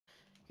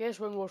Yes,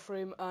 we're in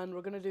Warframe and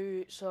we're going to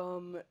do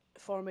some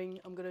farming.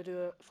 I'm going to do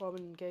a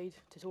farming guide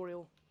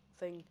tutorial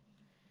thing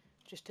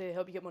just to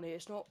help you get money.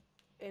 It's not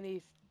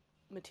any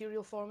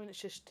material farming, it's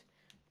just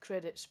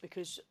credits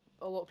because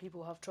a lot of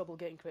people have trouble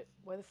getting credits.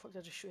 Why the fuck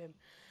did I just shoot him?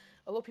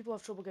 A lot of people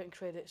have trouble getting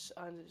credits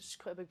and it's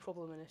quite a big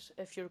problem in this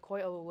if you're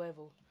quite a low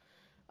level.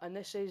 And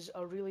this is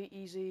a really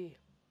easy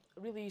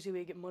way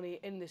to get money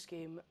in this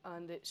game,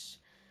 and it's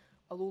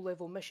a low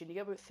level mission. You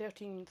get about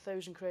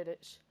 13,000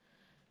 credits,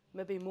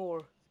 maybe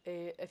more,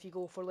 if you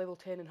go for level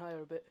 10 and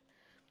higher, but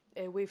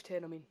wave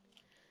 10 I mean.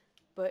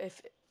 But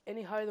if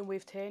any higher than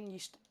wave 10 you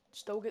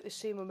still get the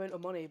same amount of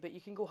money, but you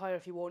can go higher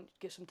if you want,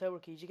 get some tower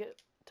keys. You get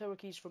tower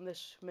keys from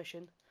this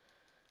mission.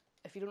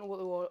 If you don't know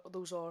what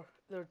those are,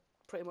 they're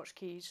pretty much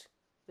keys.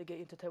 They get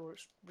you into tower,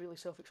 it's really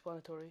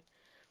self-explanatory.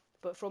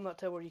 But from that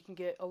tower you can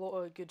get a lot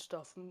of good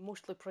stuff,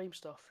 mostly prime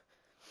stuff.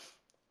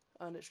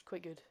 And it's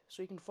quite good.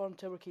 So you can farm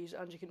tower keys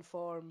and you can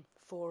farm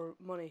for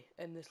money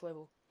in this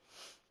level.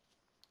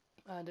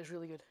 And it's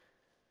really good.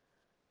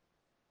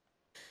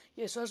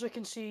 Yeah, so as we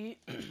can see,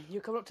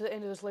 you're coming up to the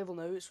end of this level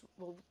now. It's,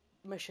 well,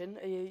 mission.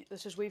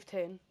 This is wave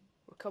 10.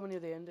 We're coming near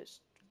the end.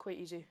 It's quite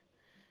easy.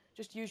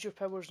 Just use your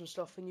powers and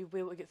stuff and you'll be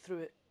able to get through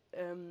it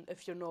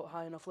if you're not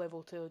high enough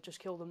level to just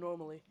kill them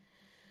normally.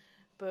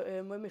 But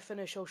when we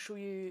finish, I'll show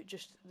you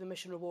just the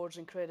mission rewards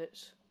and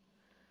credits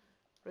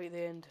right at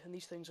the end. And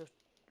these things are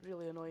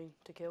really annoying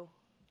to kill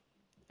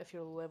if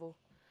you're low level.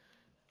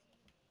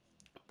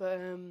 But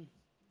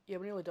yeah,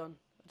 we're nearly done.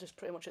 Just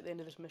pretty much at the end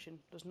of this mission.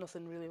 There's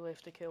nothing really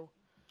left to kill.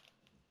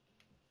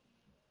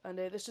 And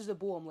this is the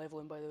bow I'm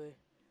leveling, by the way.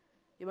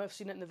 You might have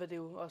seen it in the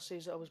video. I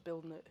says that I was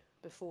building it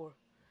before.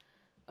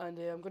 And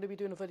I'm going to be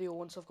doing a video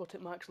once I've got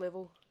it max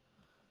level.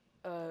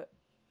 I'm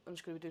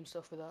just going to be doing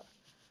stuff with that.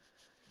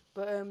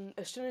 But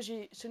as soon as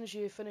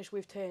you finish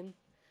wave 10,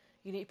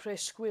 you need to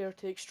press square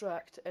to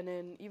extract, and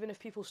then even if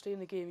people stay in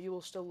the game, you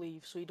will still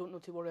leave, so you don't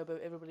need to worry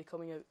about everybody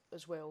coming out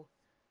as well.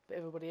 But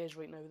everybody is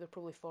right now. They're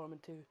probably farming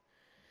too.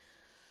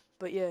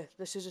 But yeah,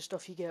 this is the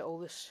stuff you get. All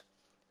this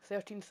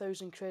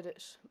 13,000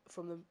 credits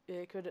from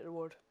the credit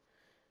reward.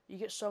 You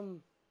get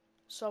some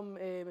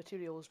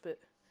materials, but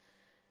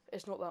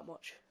it's not that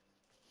much.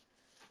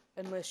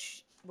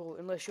 Unless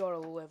you are a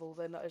low level,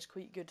 then that is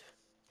quite good.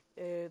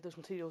 Those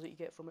materials that you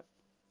get from it.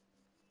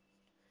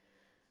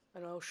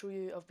 And I'll show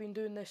you. I've been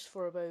doing this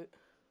for about,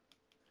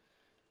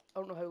 I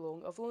don't know how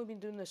long. I've only been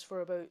doing this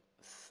for about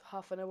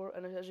half an hour,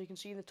 and as you can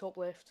see in the top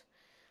left,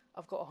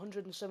 I've got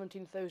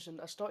 117,000.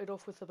 I started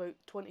off with about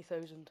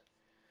 20,000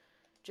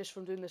 just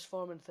from doing this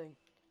farming thing,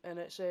 and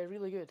it's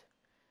really good.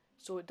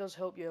 So it does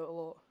help you out a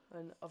lot,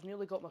 and I've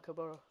nearly got my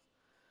Kabara.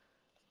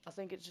 I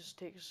think it just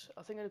takes,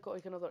 I think I've got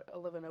like another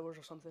 11 hours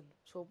or something,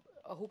 so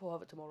I hope I'll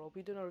have it tomorrow. I'll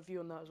be doing a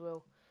review on that as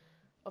well.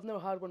 I've never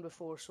had one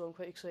before, so I'm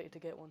quite excited to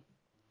get one.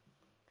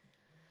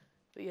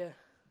 But yeah,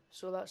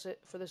 so that's it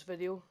for this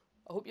video.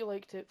 I hope you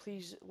liked it.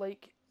 Please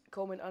like,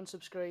 comment and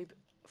subscribe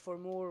for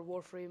more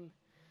Warframe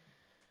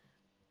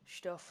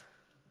stuff.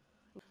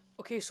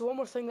 Okay, so one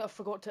more thing that I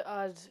forgot to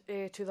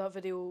add to that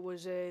video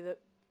was that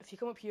if you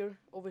come up here,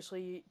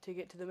 obviously to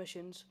get to the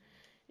missions,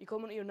 you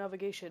come into your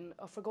navigation.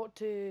 I forgot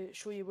to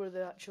show you where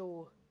the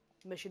actual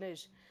mission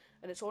is,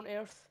 and it's on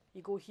Earth.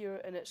 You go here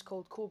and it's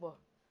called Koba,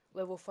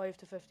 level 5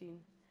 to 15.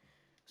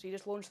 So you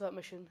just launch that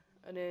mission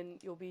and then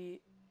you'll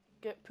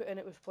get put in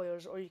it with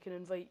players, or you can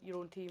invite your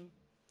own team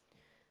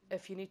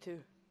if you need to.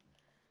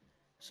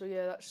 So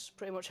yeah, that's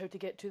pretty much how to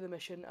get to the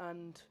mission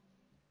and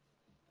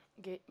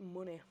get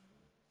money.